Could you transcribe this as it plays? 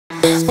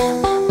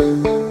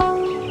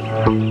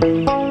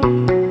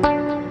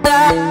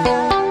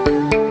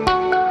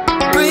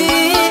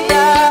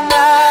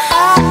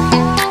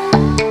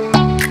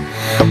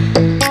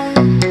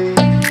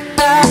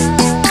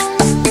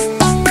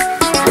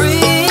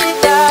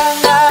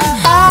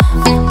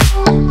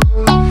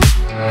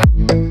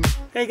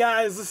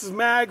guys, this is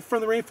Mag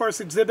from the Rainforest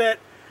Exhibit,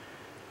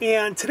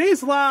 and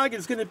today's vlog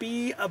is going to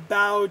be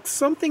about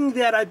something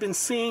that I've been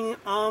seeing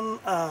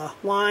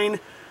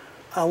online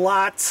a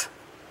lot,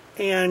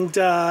 and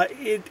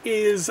it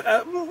is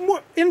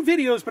more in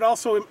videos, but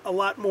also a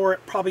lot more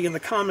probably in the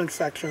comment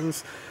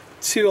sections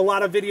to a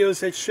lot of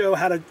videos that show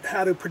how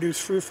to produce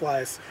fruit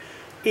flies.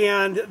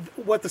 And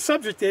what the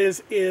subject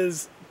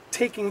is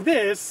taking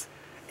this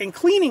and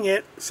cleaning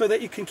it so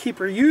that you can keep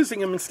reusing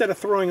them instead of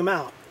throwing them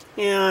out.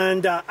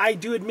 And I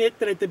do admit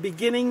that at the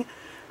beginning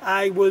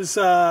I was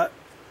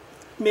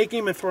making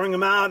them and throwing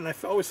them out, and I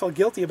always felt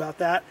guilty about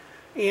that.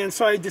 And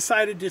so I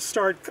decided to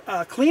start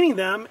cleaning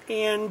them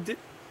and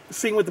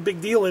seeing what the big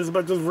deal is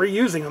about just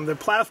reusing them. They're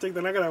plastic,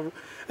 they're not going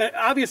to...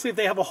 Obviously if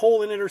they have a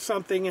hole in it or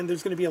something and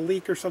there's going to be a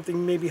leak or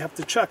something, maybe you have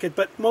to chuck it,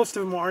 but most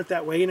of them aren't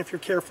that way, and if you're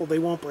careful they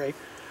won't break.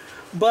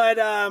 But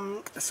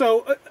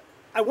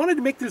I wanted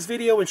to make this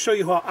video and show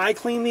you how I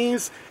clean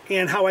these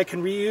and how I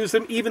can reuse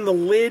them, even the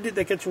lid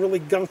that gets really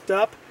gunked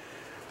up.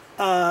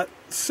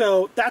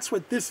 So that's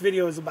what this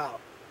video is about.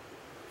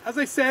 As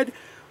I said,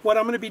 what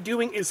I'm going to be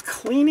doing is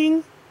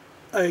cleaning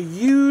a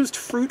used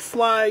fruit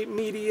fly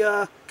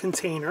media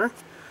container.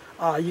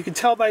 You can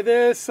tell by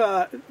this,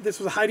 this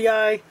was a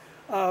Heidi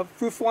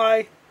fruit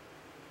fly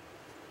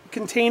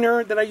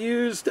container that I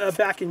used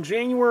back in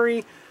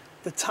January.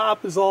 The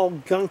top is all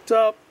gunked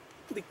up.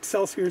 The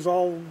Excelsior is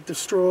all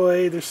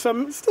destroyed. There's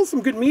still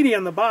some good media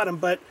on the bottom,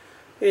 but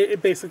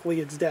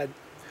basically it's dead.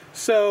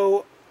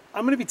 So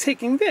I'm going to be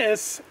taking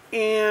this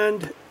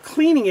and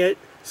cleaning it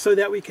so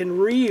that we can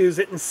reuse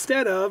it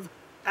instead of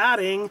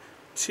adding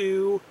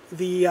to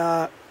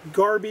the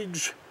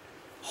garbage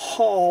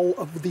haul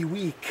of the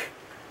week.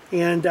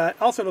 And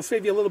also it'll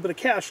save you a little bit of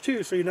cash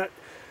too, so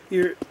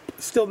you're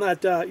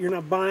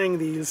not buying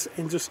these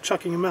and just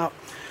chucking them out.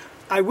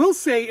 I will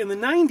say in the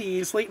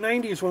 90s, late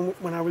 90s,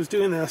 when I was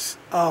doing this,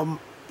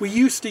 we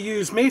used to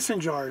use mason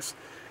jars.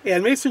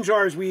 And mason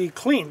jars we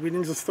cleaned. We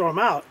didn't just throw them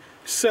out.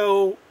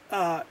 So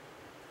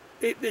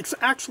it's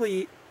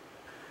actually,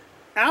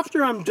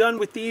 after I'm done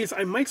with these,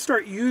 I might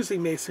start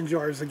using mason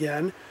jars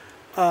again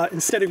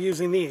instead of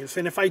using these.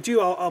 And if I do,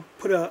 I'll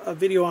put a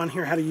video on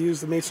here how to use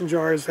the mason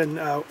jars and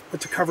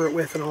what to cover it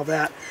with and all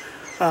that.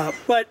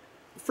 But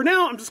for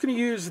now, I'm just going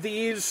to use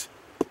these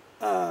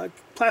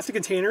plastic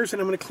containers,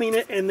 and I'm going to clean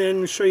it and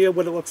then show you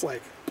what it looks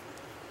like.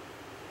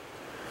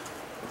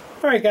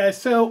 Alright guys,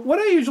 so what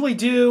I usually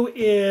do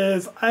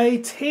is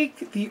I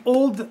take the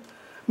old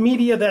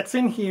media that's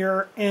in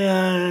here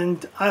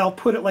and I'll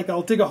put it,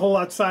 I'll dig a hole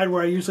outside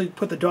where I usually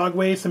put the dog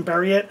waste and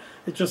bury it.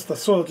 The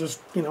soil just,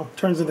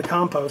 turns into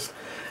compost.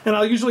 And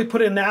I'll usually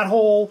put it in that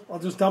hole. I'll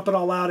just dump it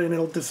all out and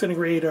it'll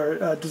disintegrate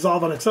or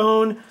dissolve on its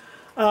own.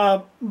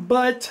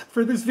 But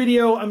for this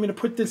video, I'm going to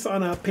put this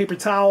on a paper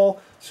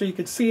towel so you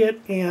can see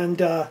it, and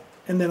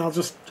then I'll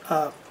just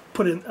I'll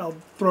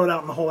throw it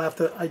out in the hole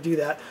after I do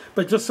that.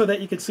 But just so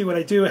that you can see what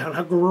I do and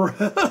how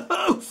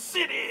gross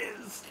it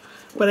is.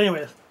 But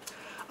anyways,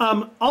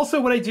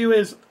 also what I do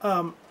is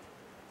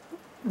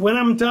when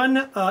I'm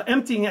done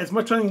emptying as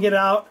much as I can get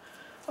out,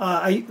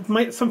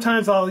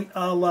 sometimes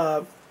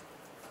I'll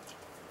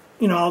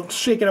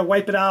shake it or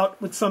wipe it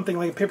out with something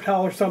like a paper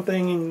towel or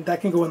something, and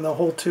that can go in the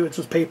hole too. It's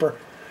just paper.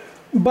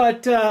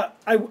 But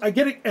I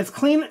get it as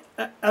clean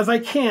as I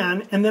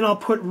can, and then I'll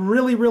put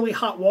really, really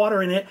hot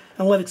water in it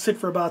and let it sit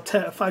for about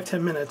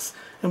 5-10 minutes.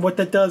 And what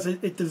that does,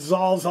 it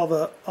dissolves all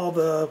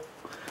the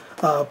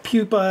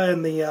pupa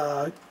and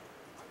the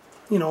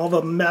all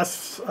the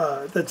mess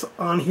that's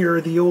on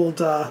here, the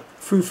old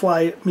fruit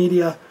fly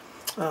media,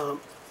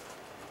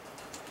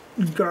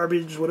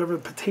 garbage, whatever,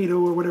 potato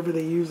or whatever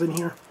they use in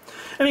here.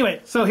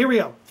 Anyway, so here we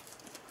go.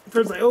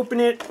 First I open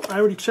it. I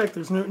already checked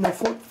there's no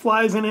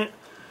flies in it.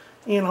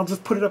 And I'll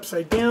just put it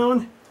upside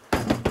down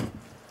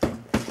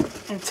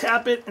and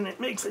tap it, and it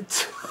makes a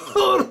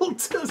total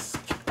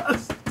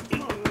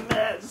disgusting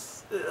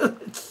mess.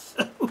 It's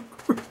so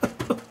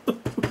gross.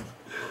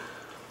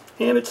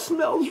 And it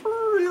smells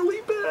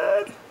really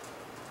bad.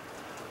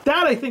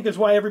 That, I think, is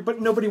why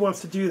nobody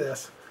wants to do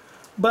this.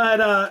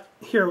 But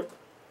here,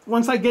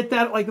 once I get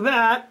that like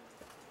that,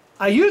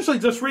 I usually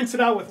just rinse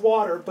it out with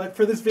water, but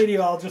for this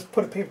video I'll just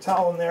put a paper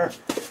towel in there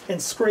and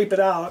scrape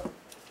it out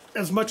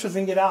as much as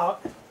I can get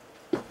out.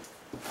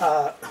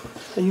 I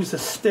use a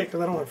stick because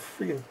I don't want to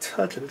freaking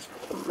touch it. It's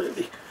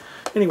really...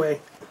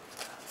 Anyway,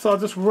 so I'll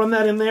just run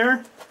that in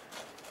there.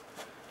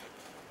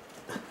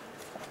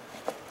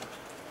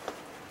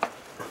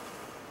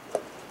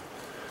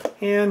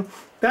 And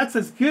that's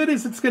as good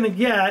as it's going to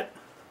get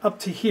up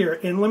to here.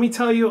 And let me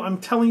tell you, I'm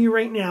telling you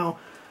right now,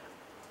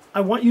 I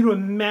want you to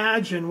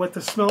imagine what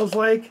this smells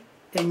like.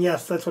 And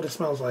yes, that's what it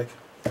smells like.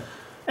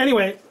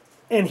 Anyway,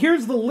 and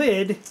here's the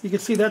lid. You can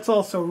see that's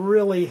also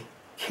really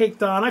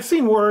caked on. I've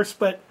seen worse,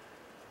 but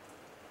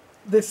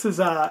this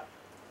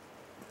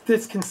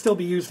can still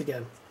be used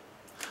again.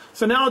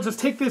 So now I'll just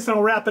take this and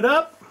I'll wrap it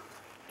up,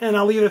 and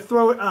I'll either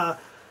throw it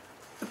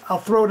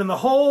in the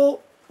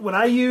hole. What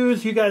I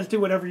use, you guys do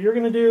whatever you're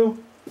gonna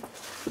do,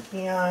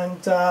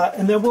 and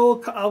then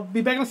I'll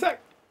be back in a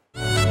sec.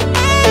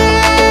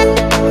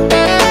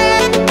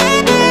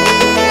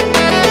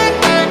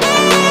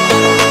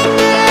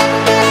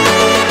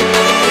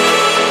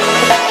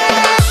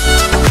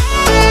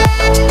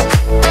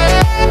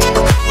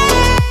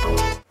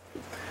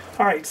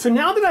 so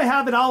now that I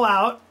have it all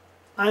out,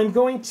 I'm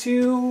going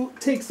to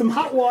take some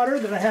hot water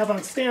that I have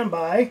on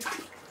standby,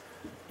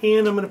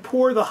 and I'm going to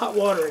pour the hot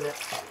water in it.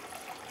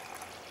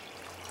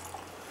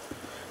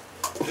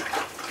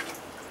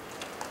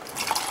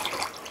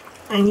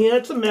 And yeah,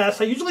 it's a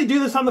mess. I usually do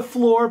this on the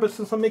floor, but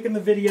since I'm making the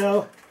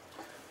video,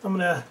 I'm going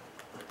to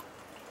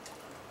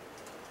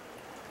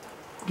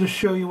just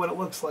show you what it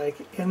looks like.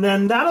 And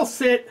then that'll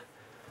sit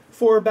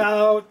for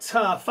about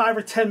 5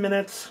 or 10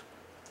 minutes,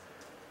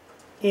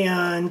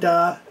 and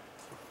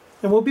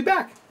we'll be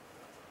back.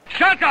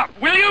 Shut up!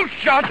 Will you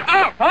shut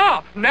up?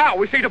 Ah, now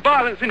we see the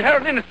violence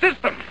inherent in the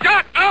system.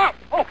 Shut up!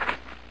 Oh,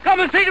 come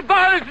and see the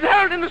violence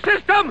inherent in the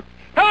system!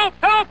 Help!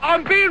 Help!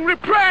 I'm being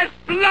repressed!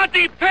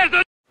 Bloody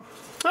peasant!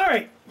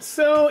 Alright,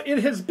 so it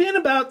has been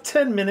about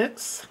 10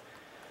 minutes,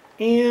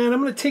 and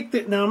I'm going to take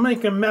the... Now, I'm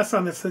making a mess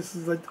on this. This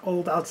is an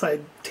old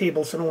outside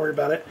table, so don't worry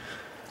about it.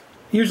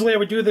 Usually I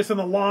would do this on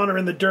the lawn or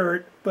in the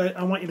dirt, but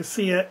I want you to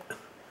see it.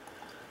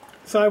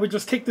 So I would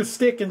just take this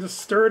stick and just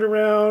stir it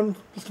around,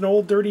 just an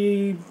old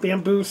dirty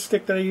bamboo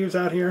stick that I use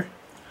out here,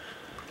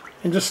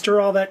 and just stir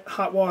all that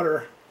hot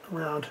water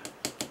around.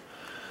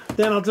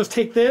 Then I'll just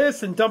take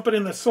this and dump it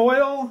in the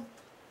soil,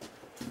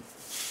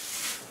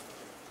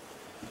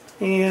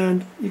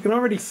 and you can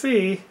already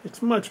see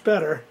it's much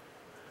better.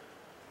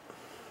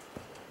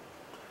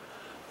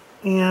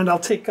 And I'll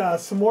take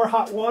some more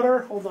hot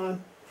water. Hold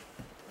on.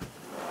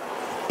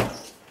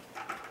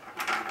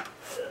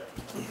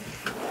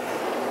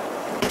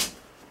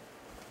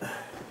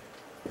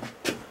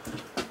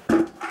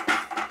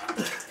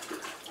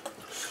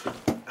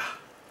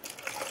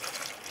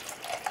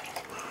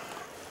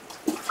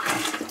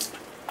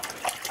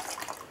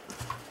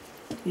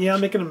 Yeah,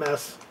 I'm making a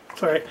mess.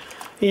 Sorry.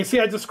 And you see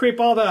I just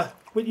scrape all the,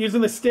 using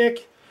the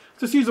stick,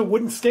 just use a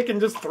wooden stick and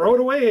just throw it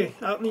away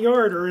out in the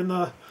yard or in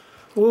the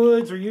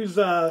woods, or use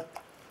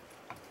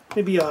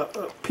maybe a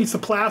piece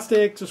of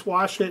plastic, just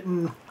wash it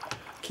and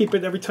keep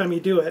it every time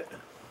you do it.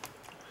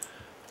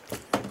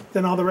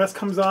 Then all the rest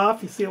comes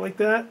off, you see it like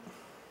that.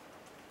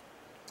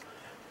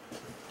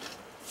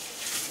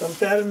 Dump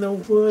that in the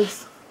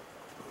woods,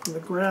 in the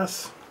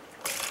grass.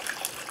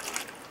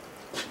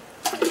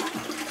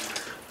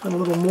 And a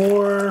little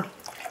more.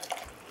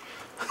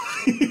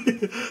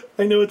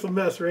 I know it's a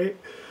mess, right?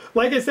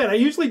 Like I said, I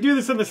usually do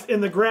this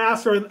in the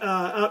grass or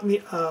out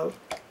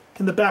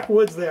in the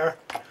backwoods there.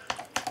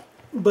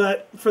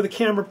 But for the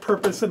camera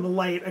purpose and the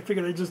light, I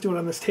figured I'd just do it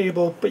on this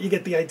table. But you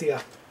get the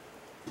idea.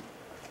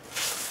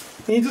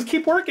 And you just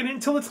keep working it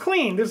until it's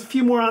clean. There's a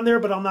few more on there,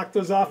 but I'll knock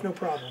those off, no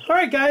problem. All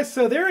right, guys,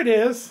 so there it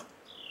is.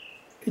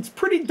 It's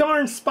pretty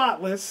darn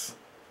spotless.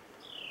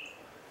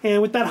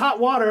 And with that hot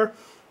water,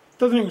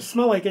 doesn't even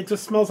smell like it,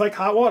 just smells like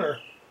hot water.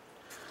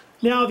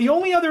 Now, the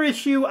only other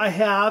issue I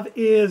have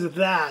is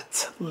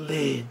that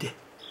lid.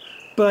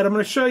 But I'm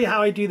going to show you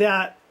how I do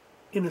that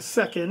in a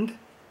second.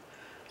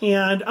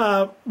 And,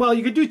 well,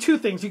 you could do two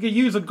things. You could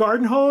use a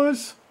garden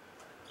hose,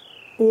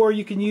 or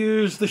you can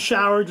use the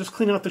shower, just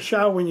clean out the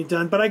shower when you're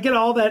done. But I get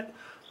all that,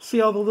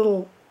 see all the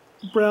little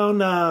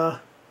brown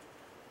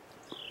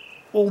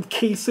old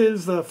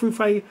cases, the fruit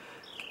fly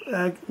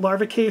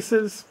larva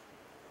cases.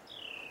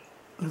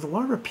 There's a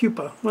larva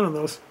pupa, one of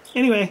those.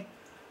 Anyway,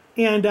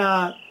 and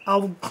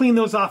I'll clean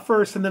those off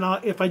first, and then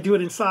if I do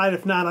it inside,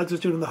 if not, I'll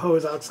just do it in the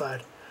hose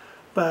outside.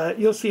 But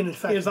you'll see in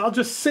effect is I'll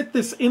just sit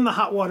this in the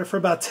hot water for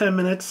about 10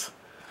 minutes.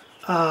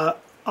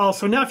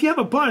 Also, now if you have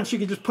a bunch, you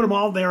can just put them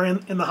all there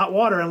in the hot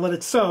water and let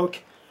it soak,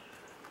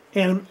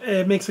 and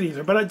it makes it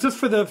easier. But just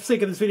for the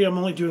sake of this video, I'm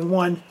only doing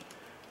one,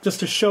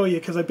 just to show you,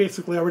 because I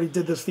basically already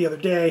did this the other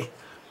day,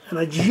 and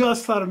I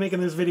just thought of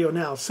making this video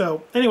now.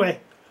 So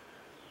anyway.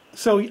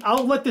 So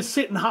I'll let this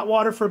sit in hot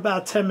water for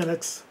about 10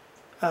 minutes,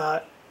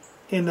 and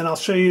then I'll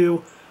show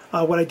you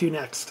what I do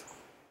next.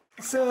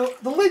 So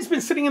the lid's been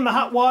sitting in the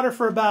hot water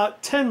for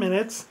about 10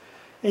 minutes,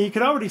 and you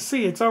can already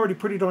see it's already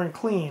pretty darn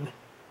clean.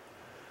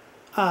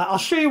 I'll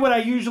show you what I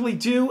usually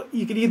do.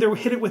 You can either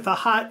hit it with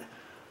a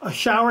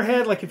shower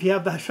head, like if you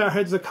have the shower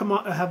heads that come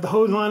on, have the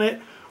hose on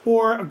it,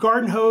 or a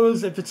garden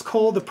hose. If it's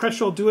cold, the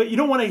pressure will do it. You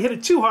don't want to hit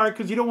it too hard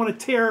because you don't want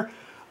to tear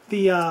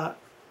the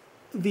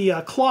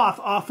cloth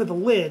off of the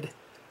lid.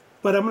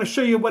 But I'm going to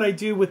show you what I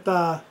do with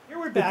the... Here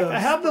we're back. I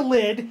have the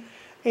lid,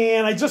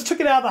 and I just took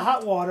it out of the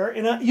hot water.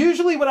 And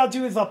usually what I'll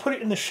do is I'll put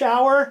it in the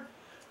shower,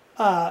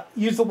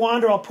 use the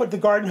wand, or I'll put the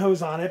garden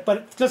hose on it.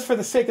 But just for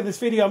the sake of this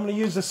video, I'm going to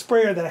use the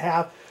sprayer that I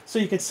have so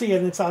you can see it,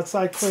 and it's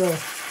outside clearly.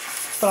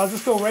 But I'll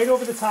just go right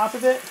over the top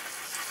of it.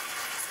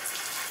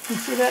 You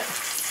see that?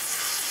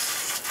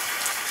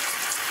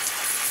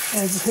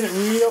 And just hit it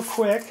real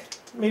quick.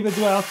 Maybe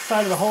do it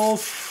outside of the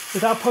holes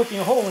without poking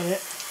a hole in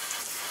it.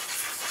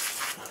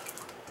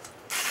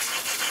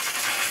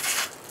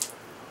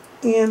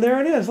 And there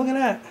it is. Look at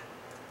that.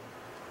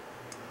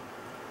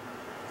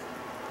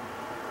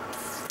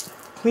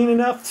 Clean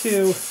enough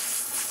to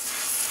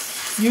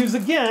use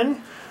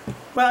again.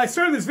 Well, I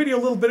started this video a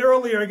little bit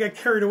earlier. I got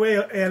carried away,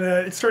 and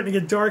it's starting to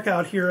get dark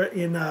out here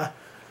in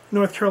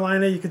North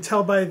Carolina. You can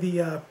tell by the,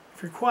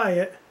 if you're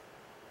quiet,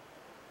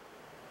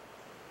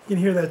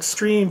 can hear that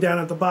stream down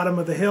at the bottom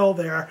of the hill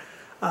there.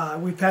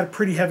 We've had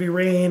pretty heavy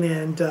rain,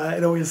 and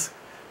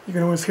you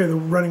can always hear the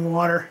running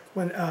water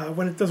when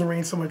it doesn't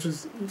rain so much.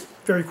 It's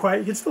very quiet.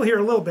 You can still hear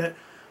a little bit,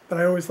 but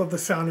I always love the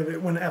sound of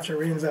it when after it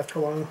rains after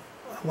a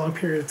long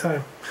period of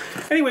time.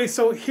 Anyway,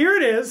 so here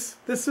it is.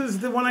 This is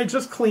the one I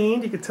just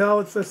cleaned. You can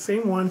tell it's the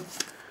same one.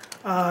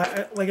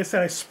 Like I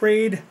said, I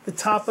sprayed the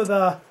top of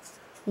the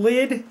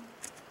lid,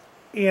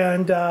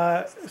 and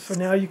so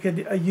now you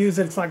could use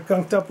it. It's not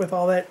gunked up with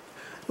all that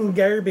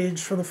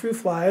garbage from the fruit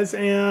flies,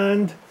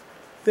 and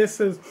this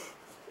is,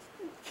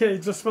 it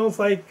just smells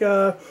like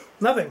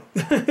nothing.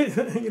 You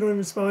don't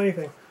even smell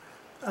anything.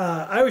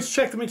 I always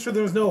check to make sure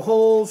there's no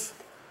holes,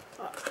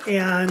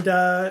 and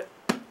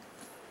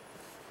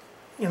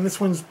this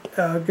one's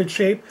good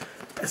shape.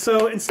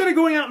 So instead of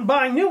going out and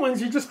buying new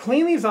ones, you just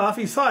clean these off.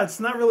 You saw it's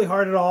not really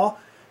hard at all,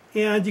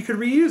 and you could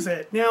reuse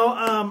it.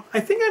 Now, I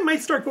think I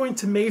might start going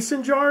to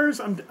mason jars.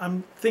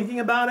 I'm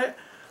thinking about it.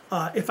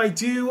 If I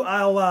do,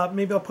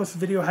 maybe I'll post a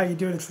video how you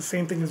do it. It's the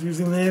same thing as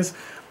using these,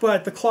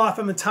 but the cloth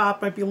on the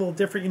top might be a little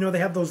different. You know, they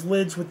have those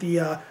lids with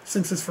the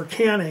since it's for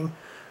canning,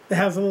 it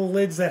has the little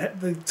lids that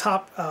the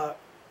top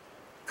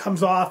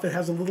comes off. It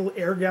has a little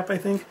air gap, I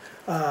think.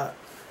 But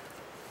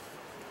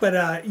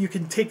you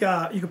can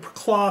you can put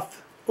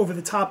cloth over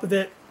the top of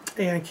it,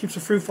 and it keeps the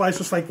fruit flies,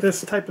 just like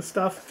this type of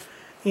stuff.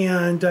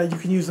 And you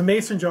can use a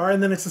mason jar,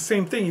 and then it's the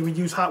same thing. You would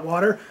use hot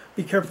water.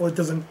 Be careful it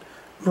doesn't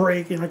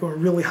break. You're not going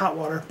really hot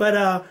water,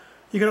 but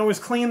you can always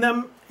clean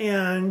them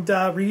and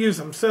reuse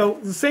them. So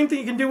the same thing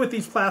you can do with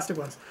these plastic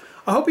ones.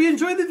 I hope you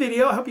enjoyed the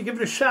video. I hope you give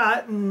it a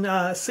shot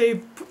and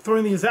save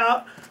throwing these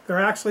out. They're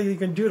actually, you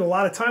can do it a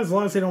lot of times as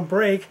long as they don't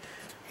break.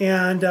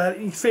 And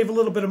you save a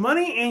little bit of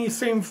money, and you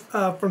save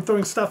from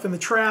throwing stuff in the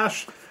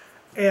trash.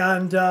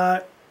 And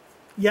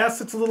yes,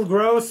 it's a little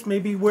gross.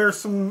 Maybe wear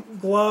some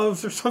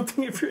gloves or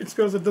something if it's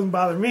gross. It doesn't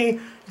bother me.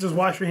 Just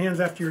wash your hands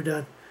after you're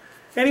done.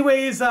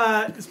 Anyways,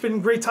 it's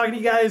been great talking to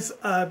you guys.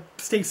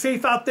 Stay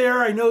safe out there.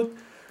 I know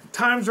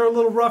times are a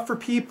little rough for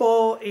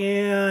people,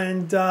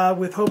 and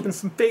with hope and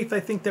some faith, I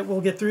think that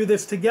we'll get through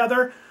this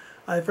together.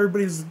 If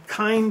everybody's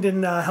kind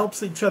and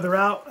helps each other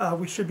out,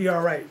 we should be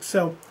all right.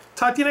 So,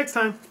 talk to you next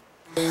time.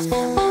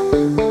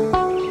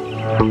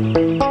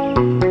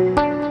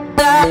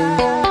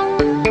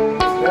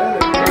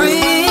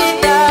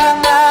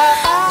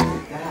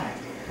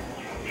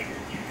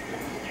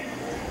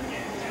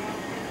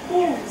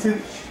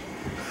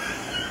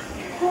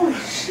 Holy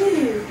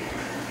shit!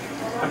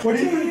 What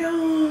do you think?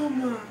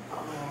 Damn! Oh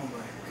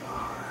my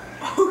god.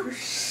 Oh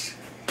shit!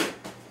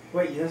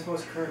 Wait, you're not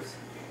supposed to curse.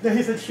 No,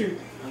 he said shoot.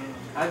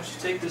 How'd you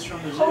take this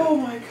from the zoo? Oh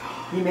my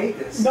god! He made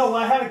this. No,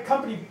 I had a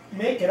company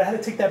make it. I had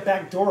to take that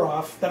back door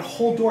off. That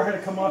whole door had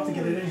to come off to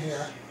get it in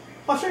here.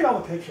 I'll show you all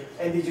the pictures.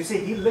 And did you see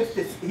he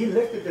lifted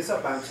this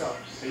up by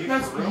himself? Are you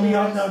That's for real?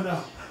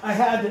 No. I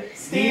had to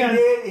stand.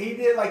 He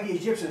did like the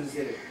Egyptians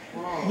did it.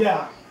 Whoa.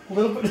 Yeah, a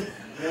little bit.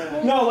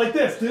 Yeah. No, like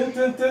this. Dun,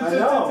 dun, dun, I dun,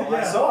 know. dun, dun,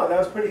 I saw it. That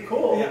was pretty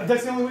cool. Yeah,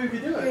 that's the only way we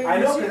could do it. I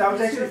know, because I was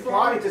actually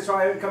plotting to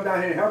try and come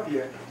down here and help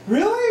you.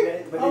 Really?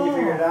 Yeah, but then you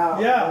figured it out.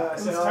 Yeah, I it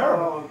said, was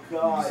terrible.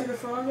 Oh, You see God. the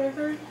frog right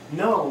there?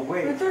 No,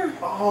 wait. Right there.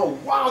 Oh,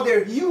 wow,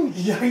 they're huge.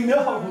 Yeah, I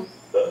know.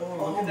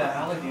 Look at that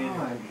alligator.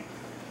 God.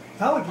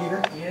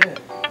 Alligator. Yeah.